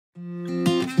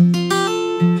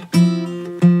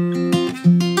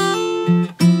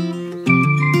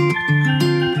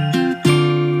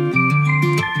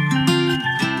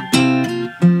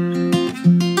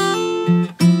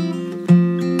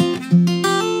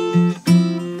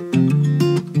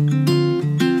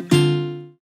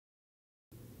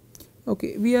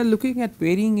Okay, we are looking at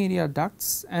varying area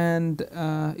ducts, and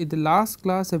in the last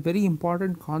class a very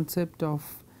important concept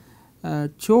of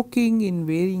choking in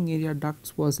varying area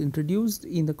ducts was introduced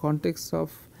in the context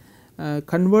of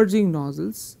converging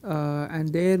nozzles,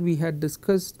 and there we had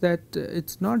discussed that it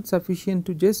is not sufficient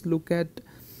to just look at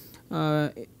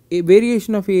a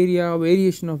variation of area,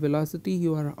 variation of velocity.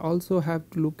 You are also have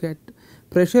to look at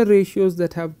pressure ratios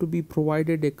that have to be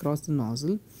provided across the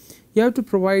nozzle. You have to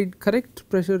provide correct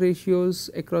pressure ratios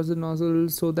across the nozzle,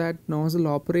 so that nozzle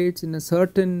operates in a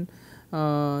certain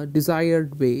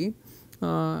desired way.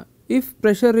 If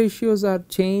pressure ratios are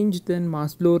changed, then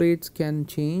mass flow rates can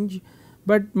change,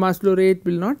 but mass flow rate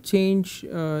will not change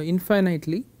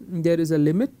infinitely. There is a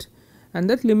limit, and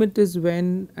that limit is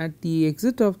when at the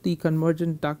exit of the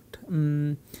convergent duct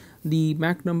the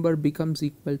Mach number becomes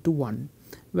equal to 1.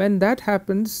 When that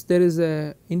happens, there is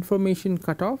a information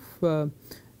cutoff,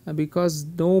 because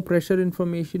no pressure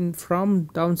information from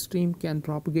downstream can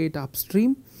propagate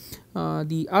upstream.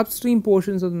 The upstream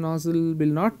portions of the nozzle will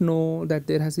not know that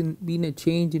there has been a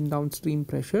change in downstream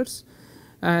pressures,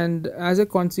 and as a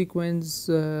consequence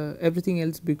everything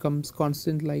else becomes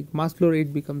constant, like mass flow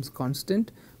rate becomes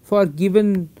constant for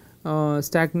given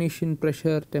stagnation,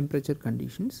 pressure, temperature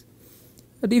conditions.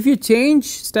 But if you change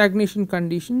stagnation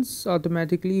conditions,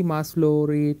 automatically mass flow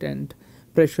rate and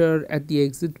pressure at the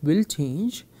exit will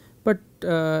change. But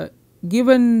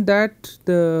given that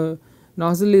the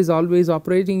nozzle is always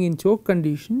operating in choke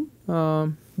condition,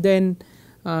 then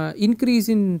increase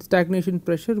in stagnation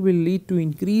pressure will lead to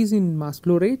increase in mass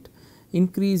flow rate,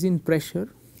 increase in pressure,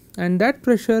 and that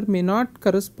pressure may not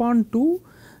correspond to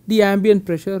the ambient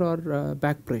pressure or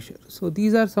back pressure. So,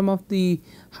 these are some of the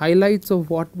highlights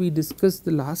of what we discussed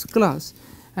the last class,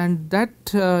 and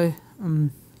that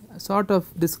sort of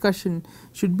discussion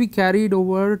should be carried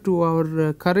over to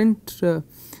our current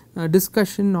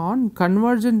discussion on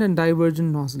convergent and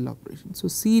divergent nozzle operation. So,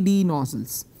 CD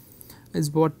nozzles is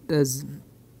what is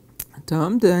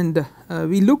termed, and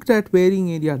we looked at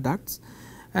varying area ducts,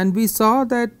 and we saw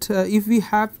that if we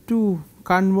have to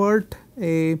convert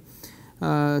a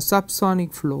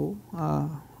subsonic flow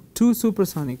to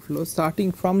supersonic flow,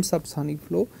 starting from subsonic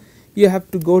flow you have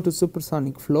to go to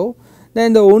supersonic flow,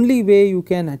 then the only way you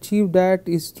can achieve that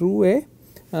is through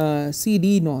a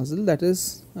CD nozzle, that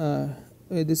is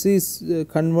this is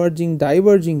converging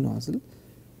diverging nozzle,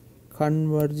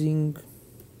 converging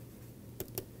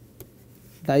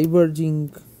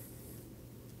diverging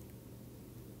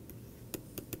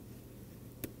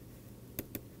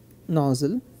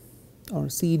nozzle or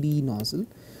CD nozzle.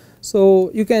 So,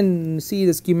 you can see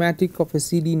the schematic of a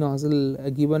CD nozzle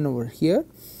given over here.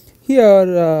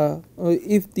 Here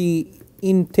if the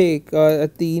intake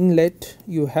at the inlet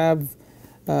you have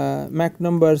Mach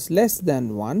numbers less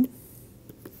than 1,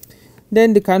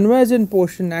 then the convergent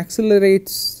portion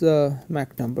accelerates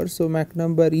Mach number. So, Mach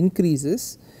number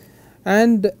increases,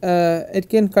 and it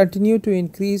can continue to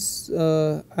increase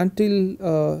until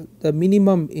the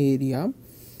minimum area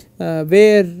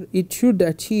where it should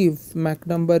achieve Mach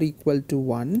number equal to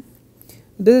 1.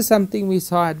 This is something we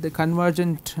saw at the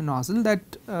convergent nozzle,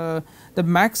 that the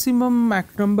maximum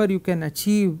Mach number you can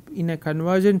achieve in a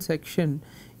convergent section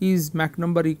is Mach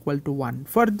number equal to 1.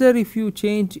 Further, if you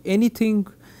change anything,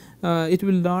 it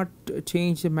will not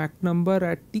change the Mach number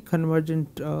at the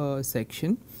convergent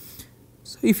section.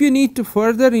 So, if you need to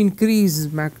further increase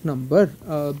Mach number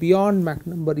beyond Mach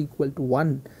number equal to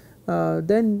 1,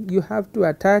 then you have to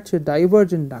attach a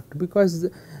divergent duct, because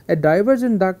a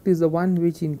divergent duct is the one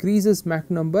which increases Mach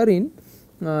number in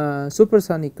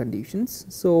supersonic conditions.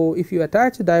 So, if you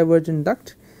attach a divergent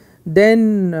duct,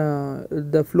 then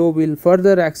the flow will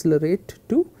further accelerate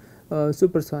to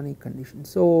supersonic conditions.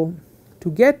 So, to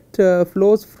get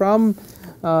flows from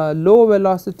low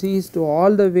velocities to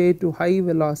all the way to high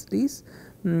velocities,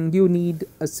 you need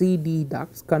a CD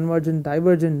ducts, convergent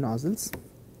divergent nozzles.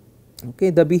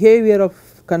 Okay, the behavior of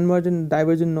convergent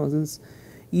divergent nozzles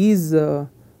is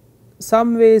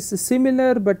some ways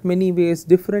similar, but many ways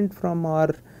different from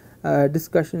our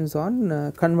discussions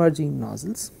on converging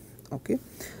nozzles. Okay.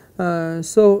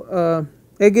 So,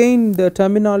 again the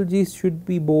terminologies should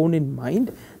be borne in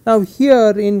mind. Now,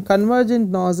 here in convergent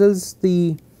nozzles,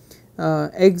 the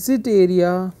exit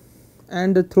area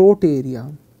and the throat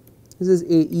area, this is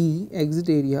AE, exit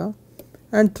area,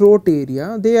 and throat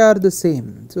area, they are the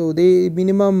same. So, the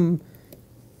minimum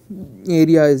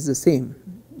area is the same,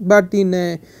 but in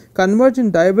a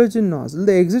convergent divergent nozzle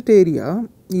the exit area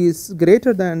is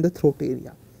greater than the throat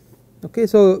area. Okay.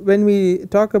 So, when we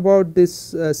talk about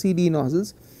this CD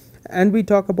nozzles and we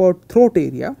talk about throat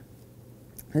area,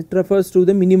 it refers to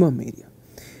the minimum area,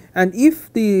 and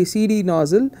if the CD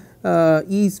nozzle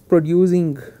is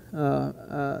producing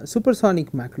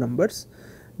supersonic Mach numbers,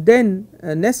 then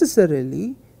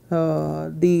necessarily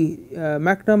the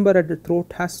Mach number at the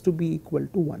throat has to be equal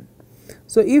to 1.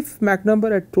 So, if Mach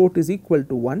number at throat is equal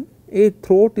to 1, A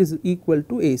throat is equal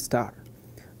to A star,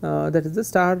 that is the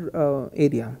star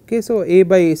area. Okay. So, A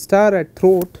by A star at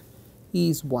throat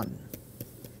is 1.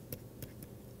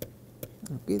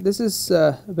 Okay. This is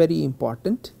very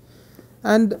important,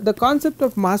 and the concept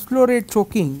of mass flow rate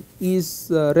choking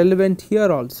is relevant here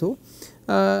also,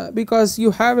 because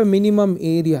you have a minimum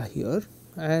area here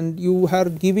and you are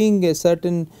giving a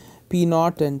certain P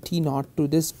naught and T naught to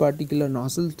this particular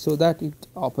nozzle, so that it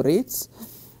operates.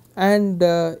 And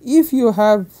if you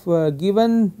have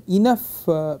given enough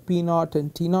P naught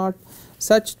and T naught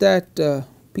such that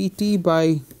Pt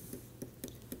by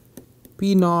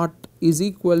P naught is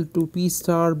equal to P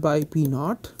star by P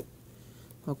naught,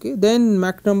 okay, then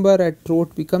Mach number at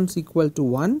throat becomes equal to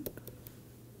 1,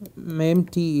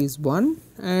 Mt is 1,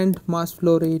 and mass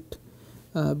flow rate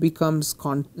becomes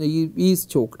is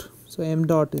choked. So, m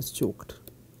dot is choked.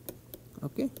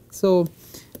 Okay. So,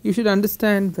 you should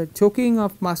understand that choking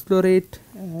of mass flow rate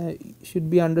should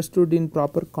be understood in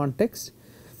proper context.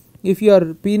 If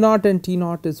your P naught and T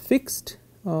naught is fixed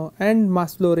and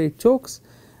mass flow rate chokes,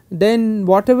 then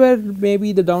whatever may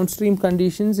be the downstream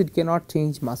conditions, it cannot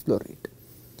change mass flow rate.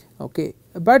 Okay.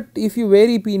 But if you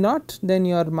vary P naught, then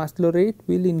your mass flow rate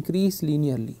will increase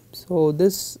linearly. So,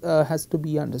 this has to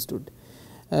be understood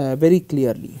very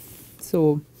clearly.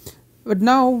 So, but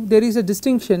now there is a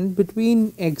distinction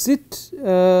between exit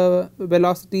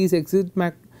velocities, exit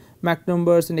Mach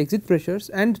numbers and exit pressures,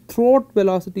 and throat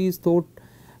velocities, throat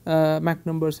Mach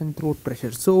numbers and throat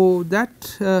pressure. So,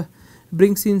 that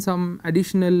brings in some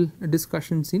additional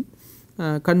discussions in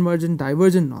convergent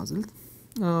divergent nozzles.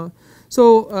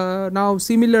 So, now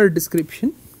similar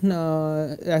description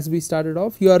as we started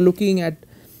off, you are looking at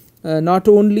not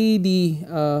only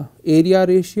the area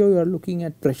ratio, you are looking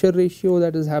at pressure ratio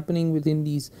that is happening within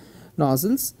these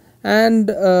nozzles,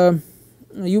 and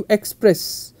you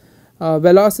express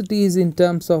velocities in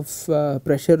terms of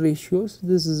pressure ratios.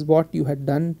 This is what you had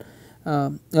done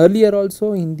earlier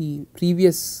also in the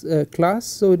previous class.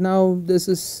 So, now this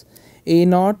is A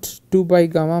naught 2 by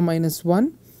gamma minus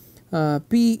 1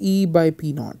 Pe by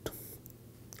P naught,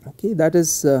 okay, that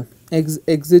is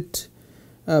exit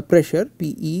pressure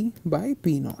Pe by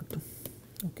P naught,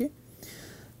 okay,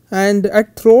 and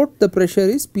at throat the pressure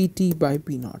is Pt by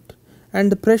P naught,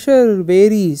 and the pressure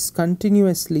varies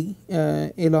continuously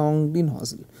along the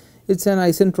nozzle. It is an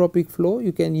isentropic flow.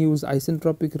 You can use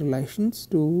isentropic relations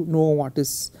to know what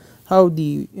is how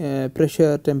the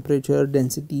pressure, temperature,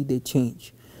 density they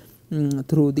change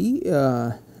through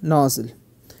the nozzle.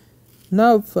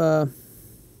 Now,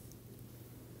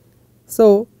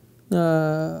 so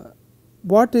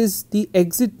what is the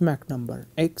exit Mach number?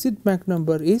 Exit Mach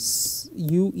number is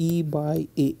UE by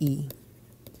AE.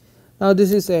 Now,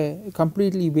 this is a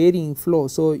completely varying flow.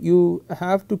 So, you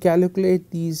have to calculate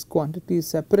these quantities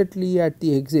separately at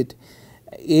the exit.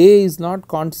 A is not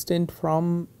constant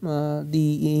from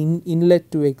the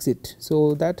inlet to exit.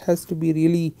 So, that has to be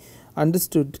really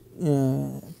understood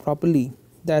properly,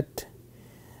 that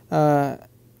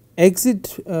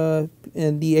exit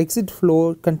the exit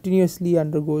flow continuously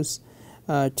undergoes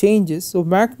changes. So,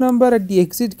 Mach number at the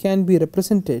exit can be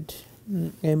represented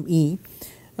Me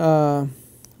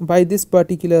by this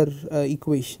particular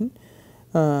equation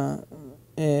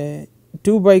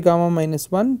 2 by gamma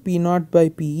minus 1 P naught by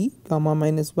Pe gamma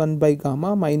minus 1 by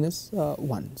gamma minus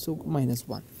 1. So, minus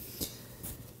 1.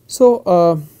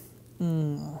 So,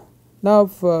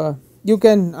 now you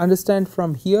can understand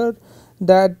from here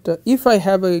that if I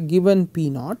have a given P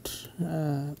naught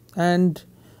and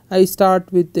I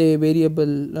start with a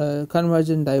variable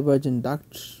convergent divergent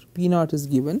duct, P naught is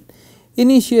given.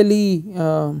 Initially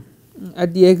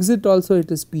at the exit also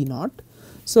it is P naught.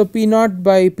 So, P naught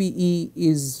by Pe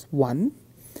is 1,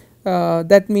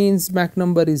 that means Mach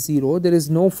number is 0, there is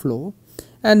no flow,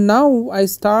 and now I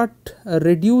start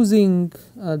reducing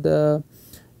the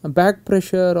back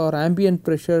pressure or ambient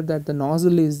pressure that the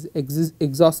nozzle is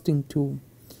exhausting to.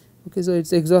 Okay, so, it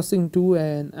is exhausting to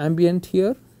an ambient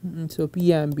here. So,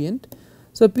 P ambient.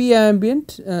 So, P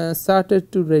ambient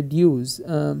started to reduce.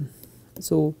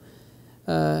 So,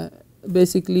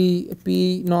 basically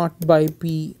P naught by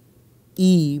Pe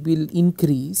will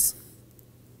increase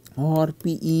or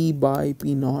Pe by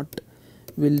P naught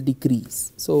will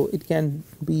decrease. So, it can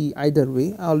be either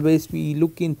way. Always we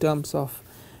look in terms of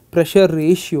pressure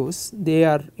ratios, they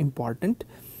are important.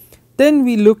 Then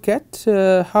we look at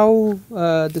how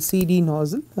the CD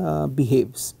nozzle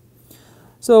behaves.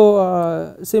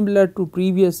 So, similar to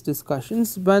previous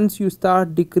discussions, once you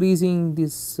start decreasing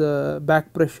this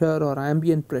back pressure or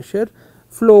ambient pressure,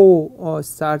 flow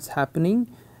starts happening,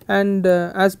 and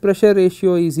as pressure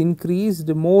ratio is increased,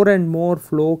 more and more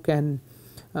flow can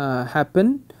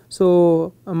happen.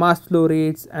 So, mass flow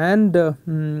rates and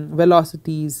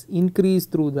velocities increase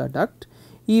through the duct,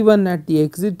 even at the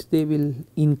exit they will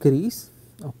increase.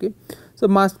 Okay. So,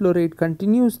 mass flow rate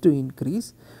continues to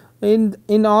increase.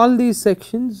 In all these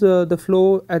sections the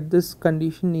flow at this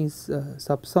condition is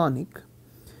subsonic,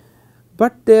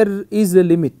 but there is a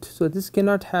limit. So, this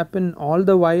cannot happen all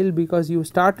the while, because you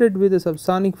started with a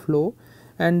subsonic flow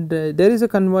and there is a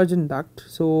convergent duct.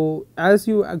 So, as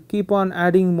you keep on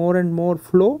adding more and more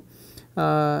flow,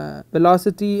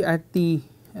 velocity at the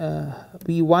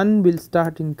V1 will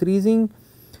start increasing,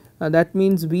 that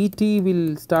means Vt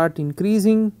will start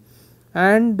increasing,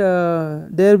 and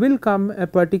there will come a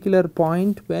particular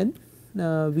point when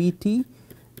Vt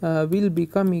will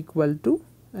become equal to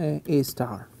A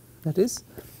star, that is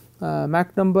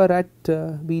Mach number at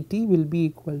Vt will be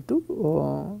equal to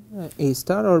A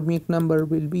star, or Mach number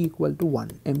will be equal to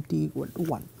 1, Mt equal to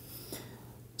 1.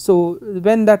 So,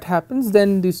 when that happens,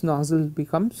 then this nozzle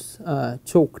becomes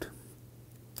choked.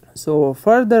 So,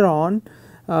 further on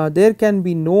there can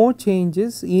be no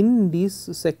changes in this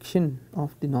section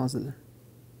of the nozzle,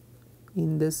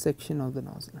 in this section of the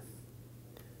nozzle.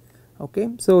 Okay.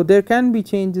 So, there can be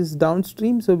changes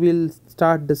downstream. So, we will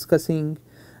start discussing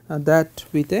that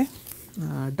with a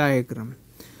diagram.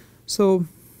 So,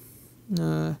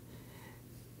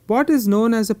 what is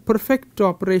known as a perfect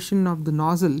operation of the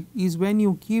nozzle is when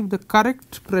you give the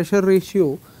correct pressure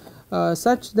ratio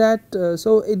such that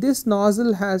so this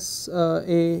nozzle has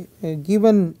a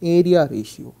given area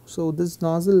ratio. So, this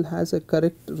nozzle has a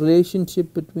correct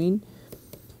relationship between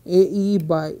AE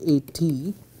by AT.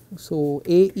 So,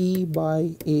 AE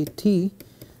by AT,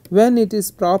 when it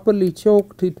is properly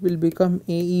choked, it will become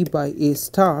AE by A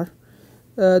star.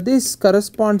 This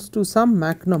corresponds to some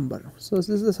Mach number. So, this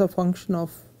is a function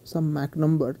of some Mach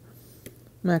number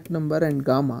and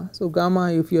gamma. So,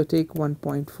 gamma, if you take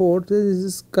 1.4, this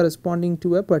is corresponding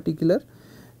to a particular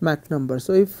Mach number.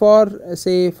 So, if for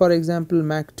say for example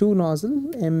Mach 2 nozzle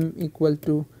m equal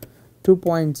to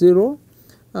 2.0,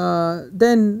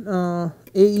 then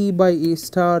AE by A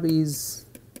star is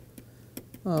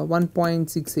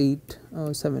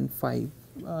 1.6875,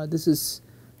 this is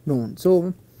known.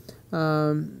 So,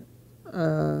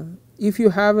 if you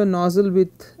have a nozzle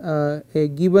with a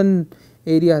given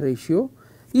area ratio,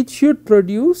 it should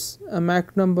produce a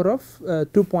Mach number of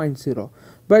 2.0,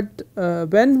 but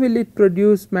when will it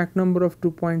produce Mach number of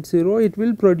 2.0? It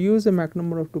will produce a Mach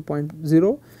number of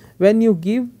 2.0 when you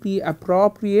give the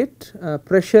appropriate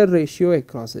pressure ratio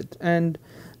across it, and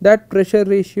that pressure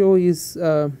ratio is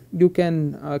you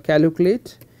can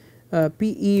calculate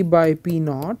Pe by P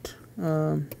naught,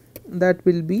 that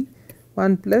will be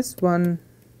 1 plus 1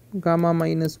 gamma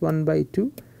minus 1 by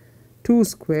 2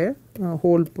 square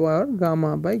whole power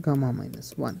gamma by gamma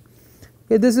minus 1.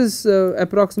 Okay, this is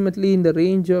approximately in the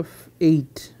range of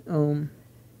 8,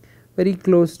 very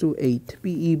close to 8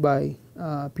 Pe by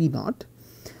P naught.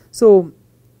 So,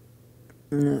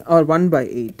 or 1 by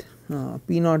 8,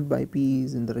 P naught by P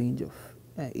is in the range of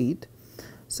 8.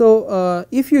 So,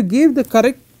 if you give the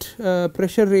correct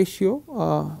pressure ratio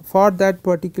for that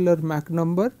particular Mach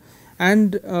number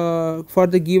and for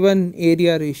the given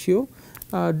area ratio,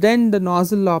 then the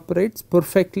nozzle operates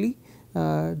perfectly.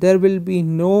 There will be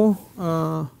no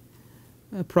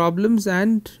problems,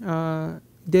 and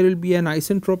there will be an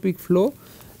isentropic flow.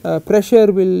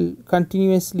 Pressure will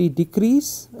continuously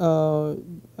decrease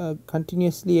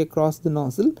continuously across the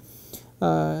nozzle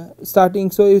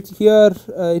starting. So, here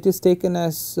it is taken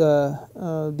as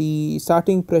the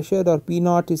starting pressure, or P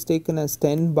naught is taken as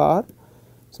 10 bar.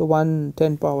 So, 1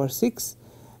 10 power 6,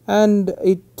 and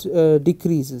it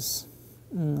decreases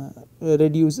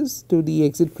reduces to the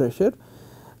exit pressure.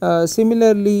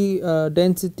 Similarly,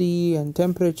 density and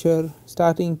temperature,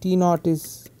 starting T naught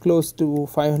is close to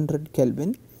 500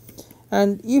 Kelvin,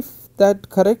 and if that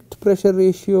correct pressure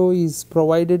ratio is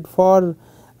provided for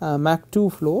Mach 2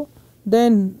 flow,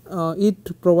 then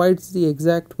it provides the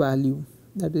exact value,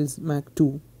 that is Mach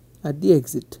 2 at the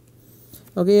exit.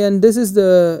 Okay, and this is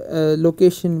the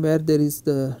location where there is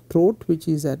the throat, which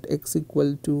is at x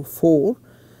equal to 4.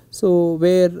 So,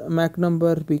 where Mach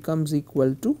number becomes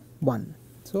equal to 1.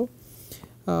 So,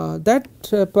 that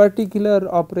particular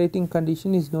operating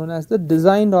condition is known as the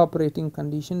designed operating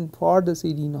condition for the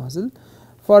CD nozzle.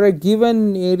 For a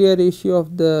given area ratio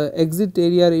of the exit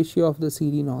area ratio of the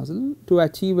CD nozzle, to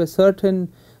achieve a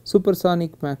certain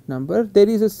supersonic Mach number, there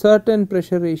is a certain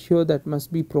pressure ratio that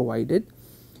must be provided.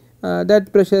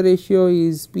 That pressure ratio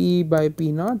is P by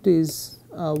P naught is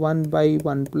 1 by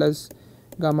 1 plus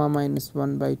gamma minus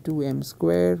 1 by 2 m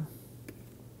square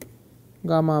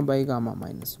gamma by gamma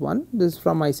minus 1. This is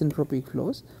from isentropic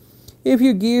flows. If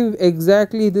you give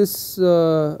exactly this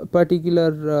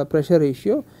particular pressure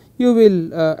ratio, you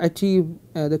will achieve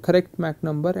the correct Mach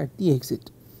number at the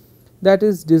exit. That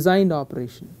is designed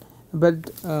operation,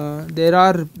 but there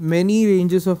are many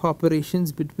ranges of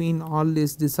operations between all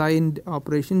these designed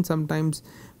operations. Sometimes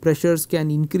pressures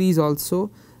can increase also.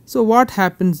 So what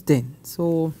happens then?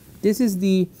 So this is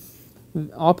the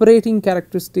operating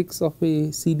characteristics of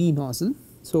a CD nozzle.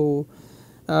 So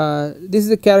this is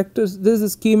the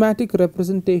schematic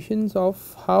representations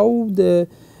of how the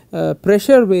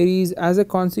pressure varies, as a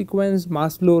consequence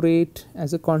mass flow rate,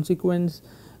 as a consequence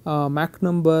Mach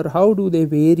number, how do they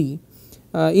vary.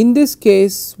 In this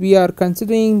case we are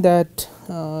considering that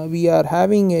we are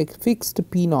having a fixed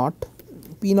P naught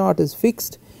is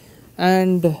fixed,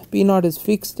 and P naught is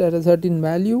fixed at a certain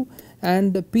value,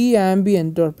 and P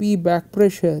ambient or P back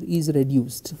pressure is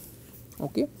reduced.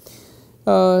 Okay.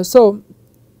 So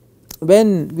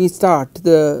when we start,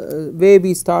 the way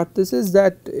we start this is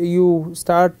that you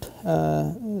start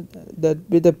that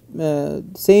with the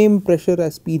same pressure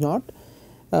as P naught,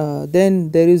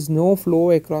 then there is no flow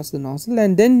across the nozzle,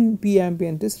 and then P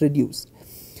ambient is reduced.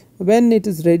 When it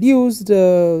is reduced,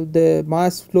 the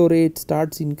mass flow rate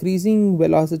starts increasing,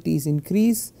 velocities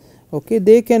increase, okay,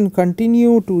 they can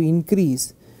continue to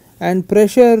increase, and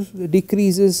pressure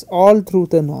decreases all through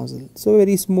the nozzle. So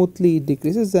very smoothly it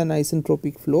decreases, an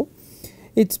isentropic flow.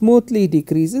 It smoothly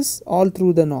decreases all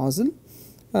through the nozzle.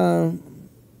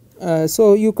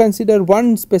 So you consider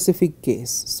one specific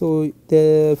case. So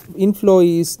the inflow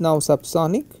is now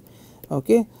subsonic.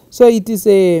 Okay. So it is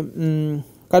a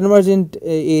convergent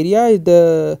area,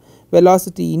 the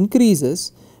velocity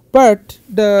increases, but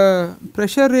the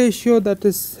pressure ratio that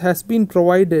has been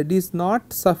provided is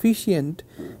not sufficient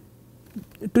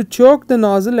to choke the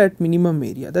nozzle at minimum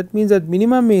area. That means at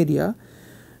minimum area,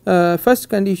 first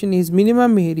condition is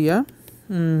minimum area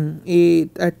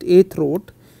at a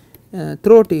throat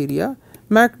area,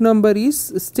 Mach number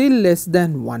is still less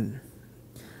than 1.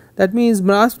 That means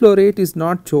mass flow rate is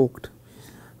not choked.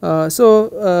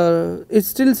 So it is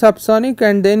still subsonic,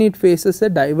 and then it faces a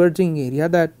diverging area.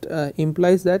 That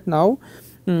implies that now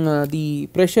the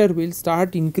pressure will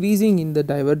start increasing in the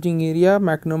diverging area,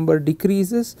 Mach number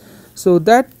decreases. So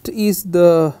that is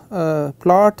the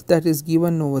plot that is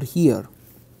given over here.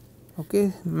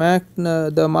 Okay,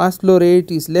 the mass flow rate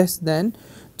is less than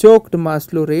choked mass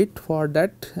flow rate for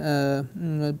that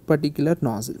particular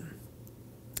nozzle.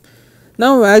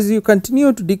 Now as you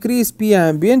continue to decrease P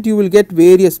ambient, you will get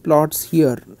various plots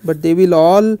here, but they will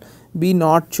all be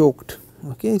not choked.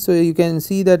 Okay, so you can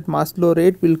see that mass flow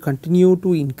rate will continue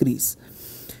to increase,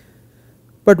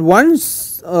 but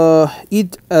once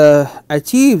it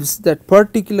achieves that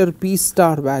particular P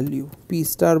star value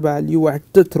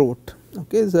at the throat.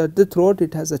 Okay, so at the throat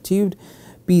it has achieved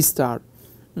P star.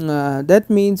 That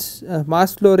means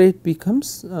mass flow rate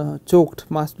becomes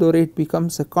choked, mass flow rate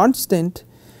becomes a constant,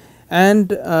 and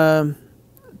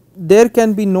there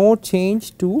can be no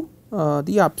change to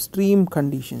the upstream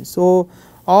condition. So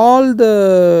all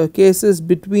the cases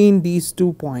between these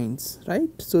 2 points, right.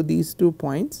 So these 2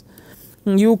 points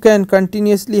you can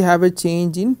continuously have a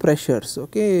change in pressures,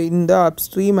 okay, in the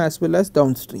upstream as well as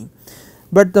downstream,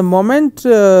 but the moment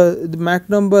the Mach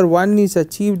number 1 is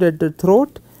achieved at the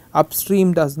throat,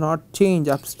 upstream does not change,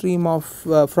 upstream of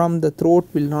from the throat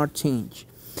will not change.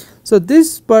 So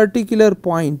this particular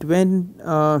point, when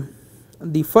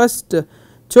the first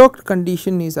choked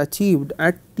condition is achieved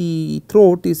at the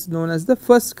throat, is known as the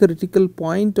first critical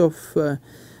point of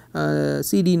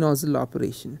CD nozzle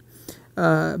operation.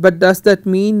 But does that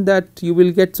mean that you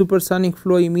will get supersonic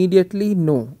flow immediately?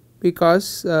 No,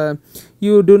 because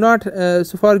you do not,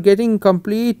 so for getting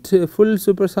complete full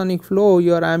supersonic flow,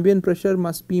 your ambient pressure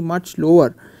must be much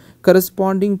lower,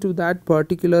 corresponding to that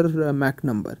particular Mach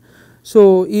number.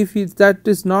 So if that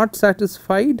is not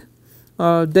satisfied,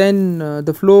 then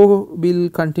the flow will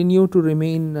continue to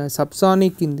remain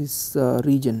subsonic in this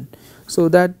region. So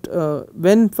that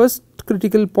when first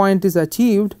critical point is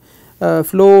achieved,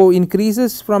 flow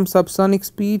increases from subsonic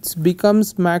speeds,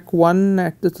 becomes Mach 1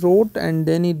 at the throat, and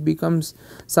then it becomes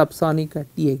subsonic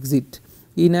at the exit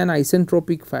in an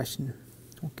isentropic fashion.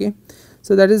 Okay.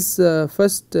 So that is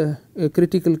first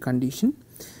critical condition.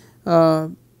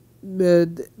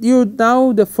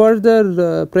 Now the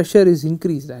further pressure is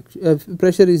increased,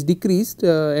 pressure is decreased,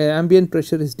 ambient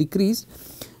pressure is decreased,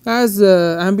 As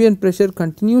ambient pressure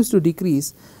continues to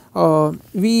decrease,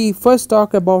 we first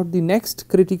talk about the next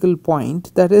critical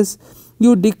point, that is,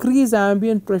 you decrease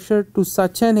ambient pressure to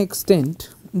such an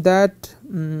extent that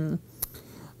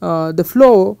the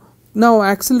flow now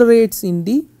accelerates in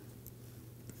the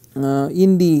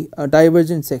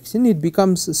divergent section. It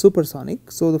becomes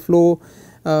supersonic. So, the flow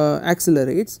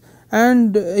accelerates,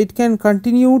 and it can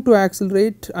continue to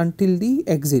accelerate until the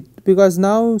exit, because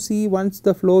now see, once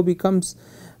the flow becomes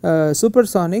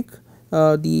supersonic,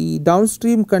 the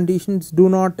downstream conditions do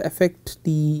not affect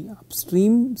the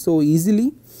upstream so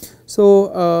easily.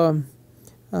 So,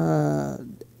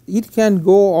 it can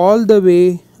go all the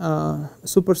way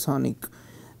supersonic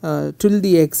till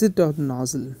the exit of the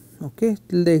nozzle, okay,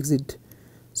 till the exit.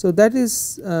 So, that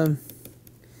is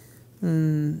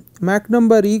Mach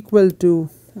number equal to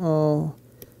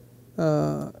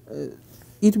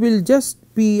it will just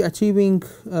be achieving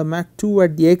Mach 2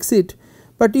 at the exit,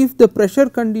 but if the pressure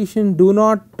condition do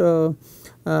not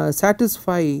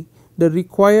satisfy the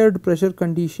required pressure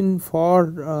condition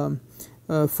for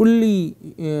fully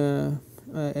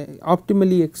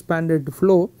optimally expanded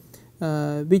flow,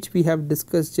 which we have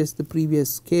discussed just the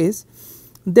previous case,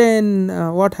 then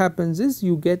what happens is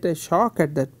you get a shock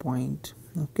at that point.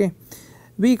 Okay.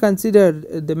 We consider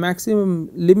the maximum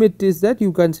limit is that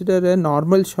you consider a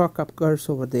normal shock occurs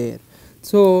over there.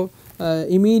 So,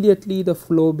 immediately the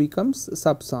flow becomes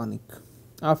subsonic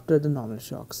after the normal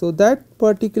shock. So, that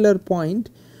particular point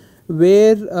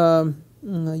where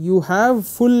you have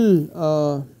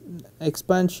full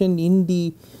expansion in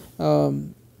the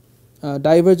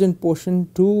divergent portion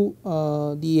to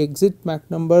the exit Mach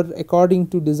number according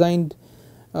to designed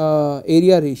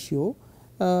area ratio,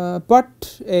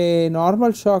 but a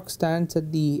normal shock stands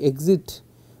at the exit,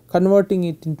 converting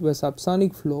it into a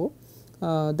subsonic flow.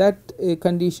 That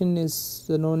condition is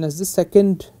known as the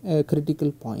second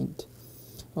critical point.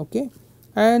 Okay.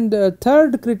 And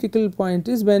third critical point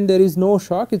is when there is no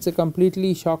shock, it is a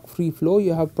completely shock free flow.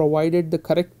 You have provided the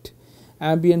correct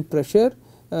ambient pressure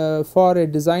for a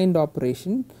designed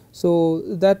operation. So,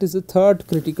 that is the third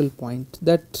critical point.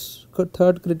 That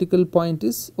third critical point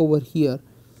is over here.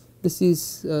 This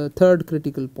is third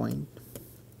critical point.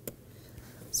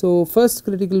 So, first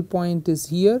critical point is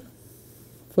here,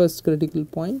 first critical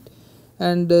point,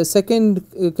 and second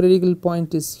critical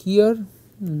point is here,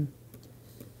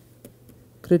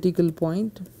 critical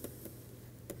point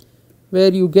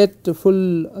where you get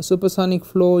full supersonic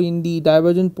flow in the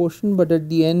divergent portion, but at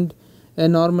the end a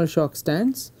normal shock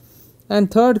stands,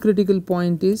 and third critical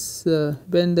point is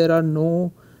when there are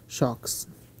no shocks.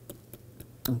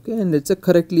 Okay, and it is a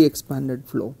correctly expanded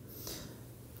flow.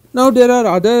 Now, there are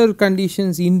other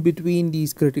conditions in between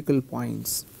these critical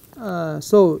points.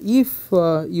 So, if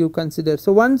you consider,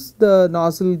 so once the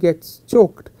nozzle gets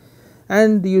choked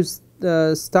and you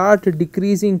start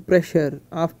decreasing pressure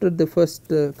after the first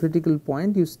critical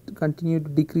point, you continue to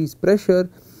decrease pressure.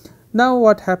 Now,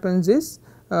 what happens is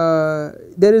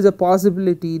there is a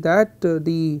possibility that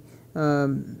the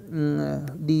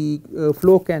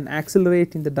flow can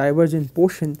accelerate in the divergent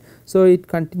portion. So, it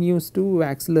continues to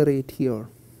accelerate here.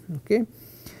 Okay.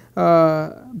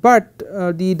 But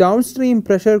the downstream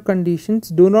pressure conditions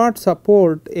do not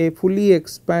support a fully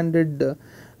expanded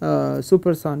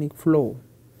supersonic flow.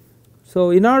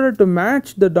 So, in order to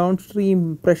match the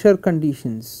downstream pressure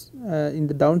conditions in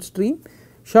the downstream,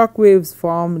 shock waves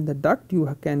form in the duct.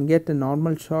 You can get a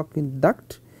normal shock in the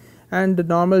duct, and the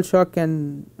normal shock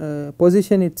can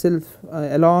position itself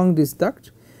along this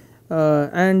duct,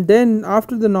 and then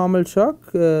after the normal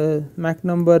shock Mach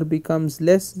number becomes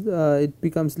less, it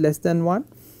becomes less than 1,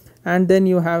 and then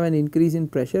you have an increase in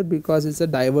pressure because it is a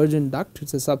divergent duct,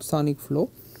 it is a subsonic flow.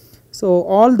 So,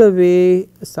 all the way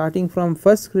starting from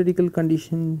first critical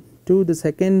condition to the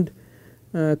second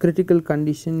critical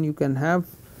condition, you can have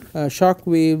shock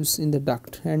waves in the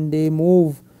duct, and they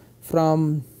move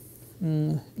from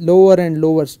lower and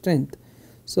lower strength.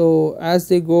 So, as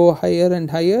they go higher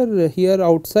and higher, here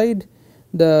outside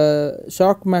the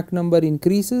shock Mach number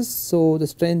increases. So, the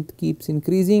strength keeps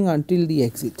increasing until the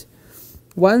exit.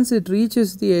 Once it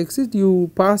reaches the exit,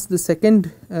 you pass the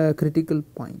second critical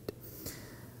point.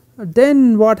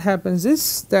 Then what happens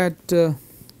is that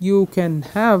you can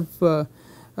have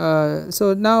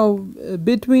so now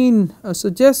between so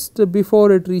just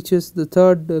before it reaches the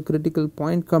third critical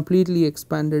point, completely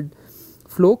expanded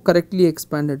flow, correctly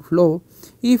expanded flow,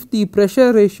 if the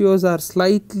pressure ratios are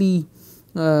slightly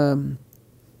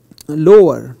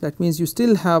lower, that means you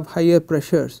still have higher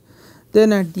pressures,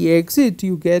 then at the exit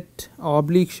you get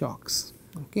oblique shocks.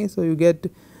 Okay, so, you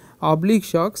get oblique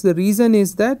shocks. The reason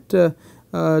is that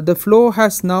the flow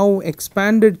has now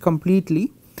expanded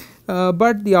completely,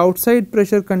 but the outside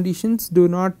pressure conditions do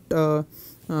not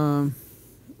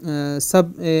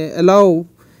allow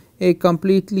a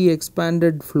completely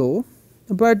expanded flow,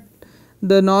 but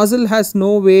the nozzle has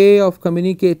no way of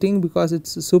communicating because it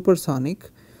is supersonic.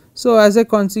 So, as a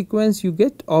consequence you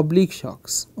get oblique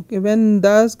shocks. Okay. When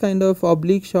those kind of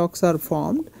oblique shocks are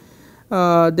formed,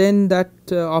 then that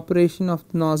operation of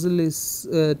the nozzle is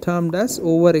termed as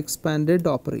overexpanded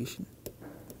operation.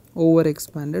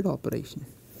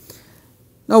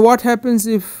 Now, what happens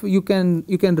if you can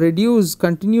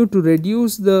continue to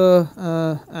reduce the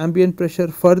ambient pressure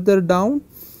further down,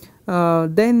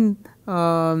 then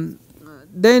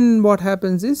what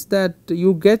happens is that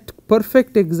you get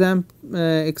perfect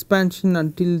expansion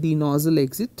until the nozzle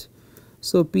exit.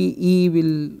 So, Pe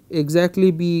will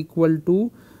exactly be equal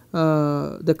to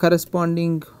the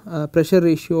corresponding pressure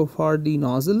ratio for the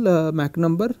nozzle Mach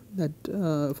number, that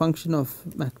function of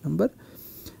Mach number,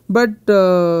 but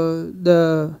now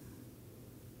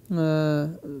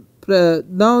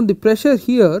the pressure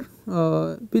here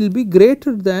will be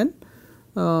greater than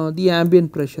the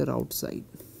ambient pressure outside.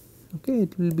 Okay,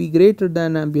 it will be greater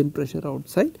than ambient pressure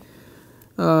outside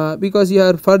because you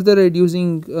are further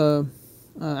reducing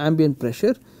ambient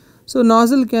pressure. So,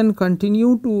 nozzle can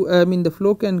continue to the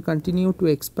flow can continue to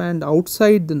expand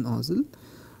outside the nozzle.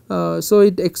 So,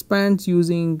 it expands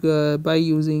by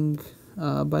using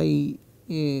a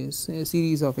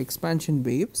series of expansion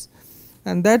waves,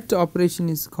 and that operation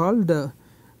is called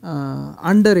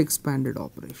under expanded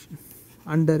operation.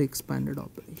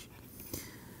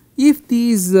 If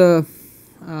these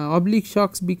oblique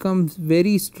shocks becomes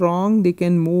very strong, they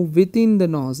can move within the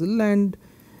nozzle and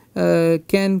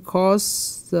can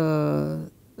cause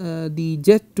the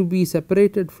jet to be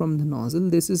separated from the nozzle.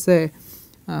 This is a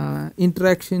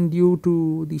interaction due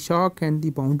to the shock and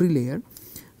the boundary layer.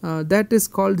 That is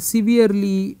called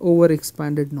severely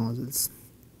overexpanded nozzles.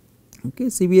 Okay,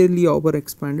 severely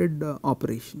overexpanded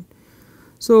operation.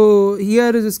 So,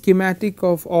 here is a schematic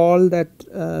of all that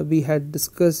we had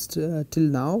discussed till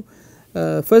now.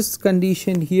 First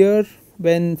condition here,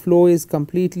 when flow is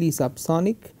completely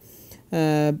subsonic,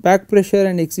 back pressure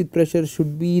and exit pressure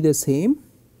should be the same.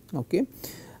 Okay.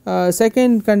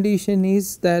 Second condition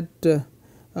is that the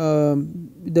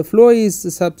flow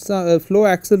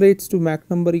accelerates to Mach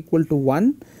number equal to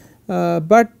 1,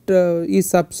 but is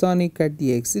subsonic at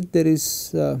the exit. There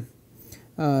is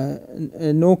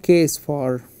no case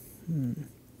for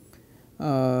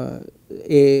the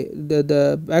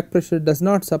back pressure does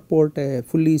not support a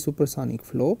fully supersonic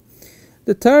flow.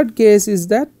 The third case is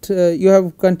that you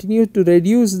have continued to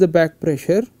reduce the back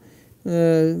pressure,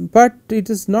 but it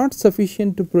is not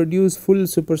sufficient to produce full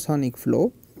supersonic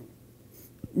flow.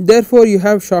 Therefore, you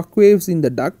have shock waves in the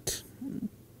duct.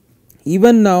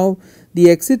 Even now the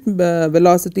exit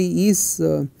velocity is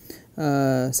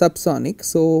subsonic.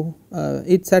 So,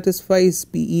 it satisfies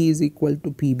Pe is equal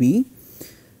to Pb.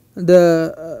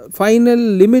 The final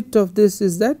limit of this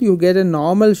is that you get a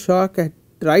normal shock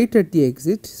right at the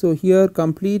exit. So, here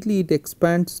completely it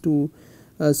expands to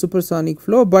supersonic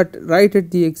flow, but right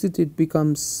at the exit it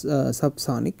becomes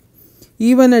subsonic.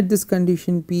 Even at this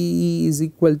condition Pe is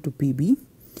equal to Pb,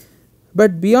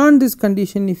 but beyond this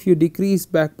condition if you decrease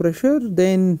back pressure,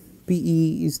 then Pe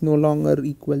is no longer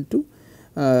equal to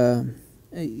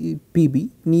Pb,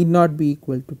 need not be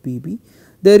equal to Pb.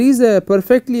 There is a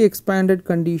perfectly expanded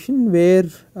condition where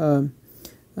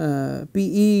Pe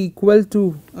equal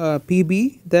to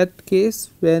Pb, that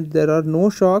case where there are no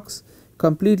shocks,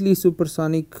 completely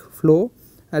supersonic flow,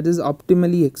 that is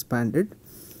optimally expanded.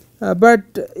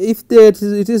 But if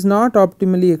it is not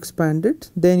optimally expanded,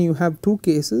 then you have two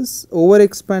cases: over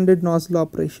expanded nozzle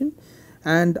operation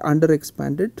and under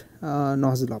expanded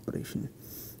nozzle operation.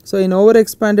 So, in over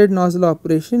expanded nozzle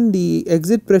operation, the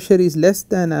exit pressure is less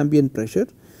than ambient pressure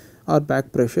or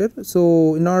back pressure.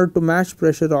 So, in order to match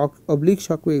pressure, oblique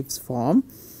shock waves form.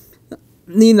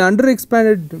 In under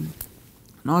expanded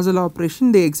nozzle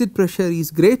operation, the exit pressure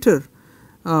is greater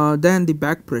than the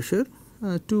back pressure.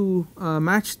 To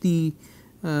match the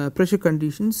pressure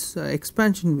conditions,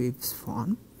 expansion waves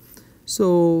form.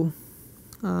 So,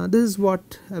 this is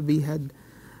what we had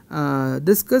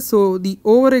discussed. So, the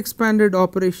over expanded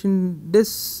operation,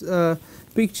 this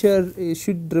picture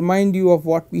should remind you of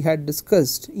what we had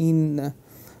discussed in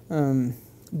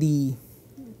the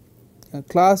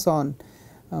class on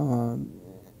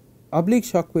oblique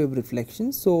shock wave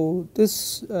reflection. So,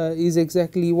 this is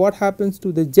exactly what happens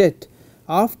to the jet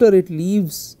after it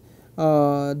leaves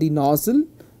the nozzle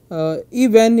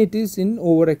when it is in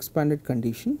over expanded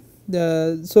condition.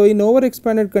 So, in over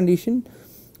expanded condition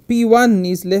P1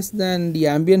 is less than the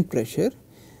ambient pressure,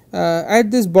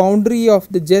 at this boundary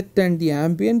of the jet and the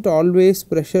ambient, always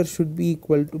pressure should be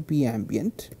equal to P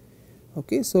ambient.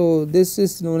 Okay, so this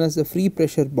is known as the free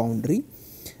pressure boundary.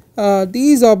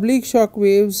 These oblique shock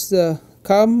waves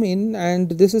come in,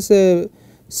 and this is a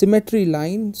symmetry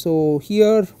line. So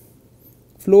here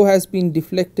flow has been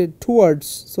deflected towards,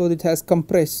 so it has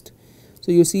compressed.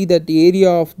 So you see that the area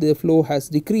of the flow has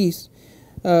decreased,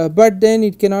 but then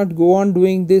it cannot go on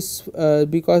doing this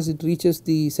because it reaches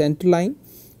the center line.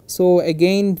 So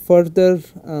again further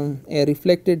a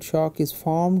reflected shock is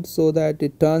formed, so that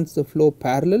it turns the flow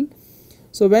parallel.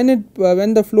 So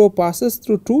when the flow passes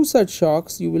through two such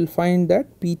shocks, you will find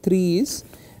that P3 is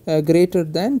greater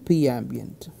than P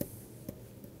ambient.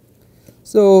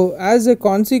 So as a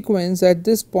consequence, at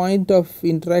this point of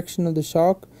interaction of the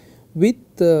shock with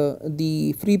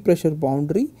the free pressure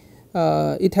boundary,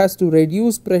 it has to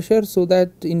reduce pressure, so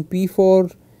that in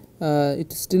P4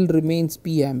 it still remains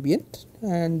P ambient,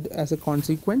 and as a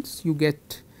consequence you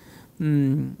get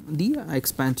the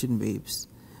expansion waves.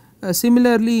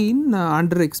 Similarly in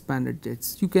under expanded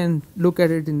jets, you can look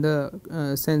at it in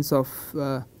the sense of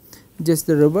just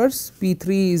the reverse.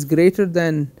 P3 is greater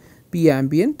than P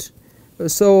ambient.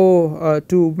 So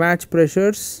to match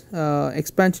pressures,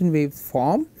 expansion waves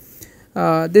form.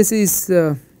 This is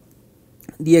the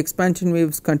expansion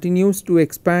waves continues to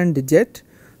expand the jet.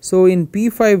 So in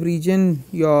P5 region,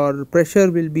 your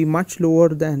pressure will be much lower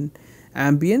than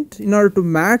ambient. In order to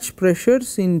match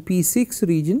pressures in P6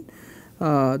 region,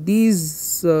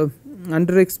 these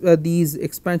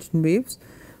expansion waves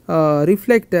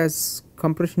reflect as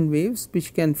compression waves,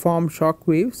 which can form shock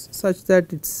waves, such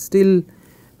that it still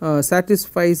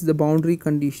satisfies the boundary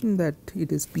condition that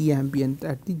it is P ambient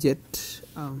at the jet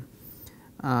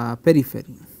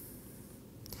periphery.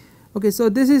 Okay, so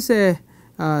this is a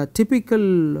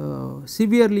typical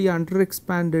severely under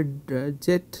expanded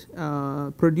jet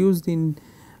produced in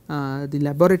the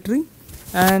laboratory,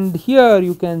 and here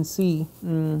you can see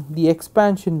the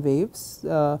expansion waves,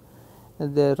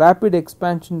 the rapid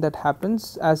expansion that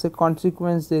happens. As a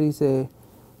consequence, there is a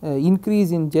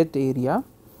increase in jet area.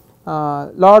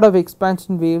 Lot of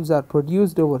expansion waves are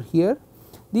produced over here.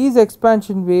 These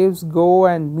expansion waves go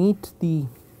and meet the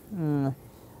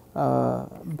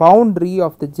boundary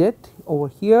of the jet over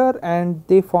here, and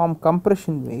they form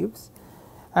compression waves,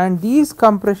 and these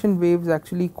compression waves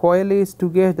actually coalesce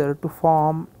together to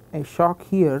form a shock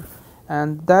here,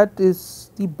 and that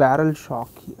is the barrel shock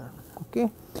here. Okay.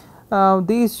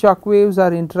 These shock waves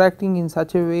are interacting in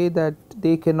such a way that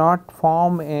they cannot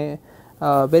form a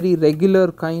very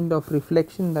regular kind of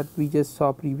reflection that we just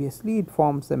saw previously. It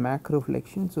forms a Mach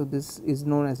reflection. So this is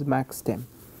known as Mach stem.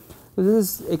 So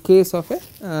this is a case of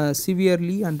a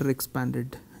severely under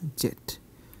expanded jet.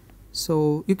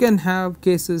 So you can have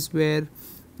cases where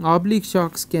oblique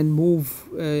shocks can move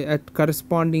at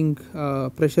corresponding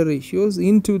pressure ratios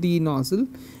into the nozzle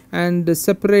and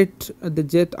separate the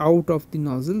jet out of the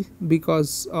nozzle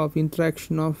because of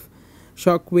interaction of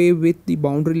shock wave with the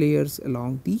boundary layers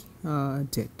along the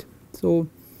jet. So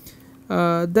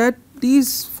that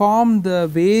these form the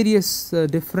various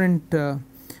different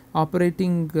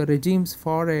operating regimes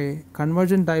for a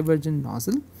convergent divergent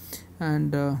nozzle,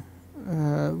 and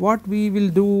what we will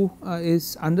do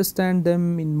is understand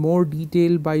them in more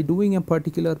detail by doing a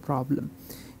particular problem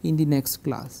in the next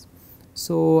class.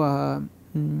 So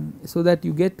so that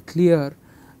you get clear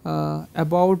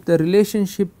about the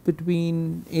relationship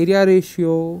between area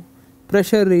ratio,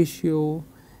 pressure ratio,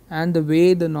 and the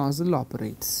way the nozzle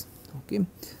operates. Okay.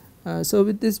 So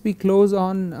with this we close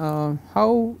on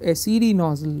how a CD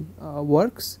nozzle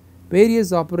works,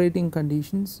 various operating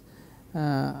conditions,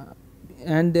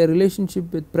 and their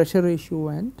relationship with pressure ratio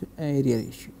and area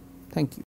ratio. Thank you.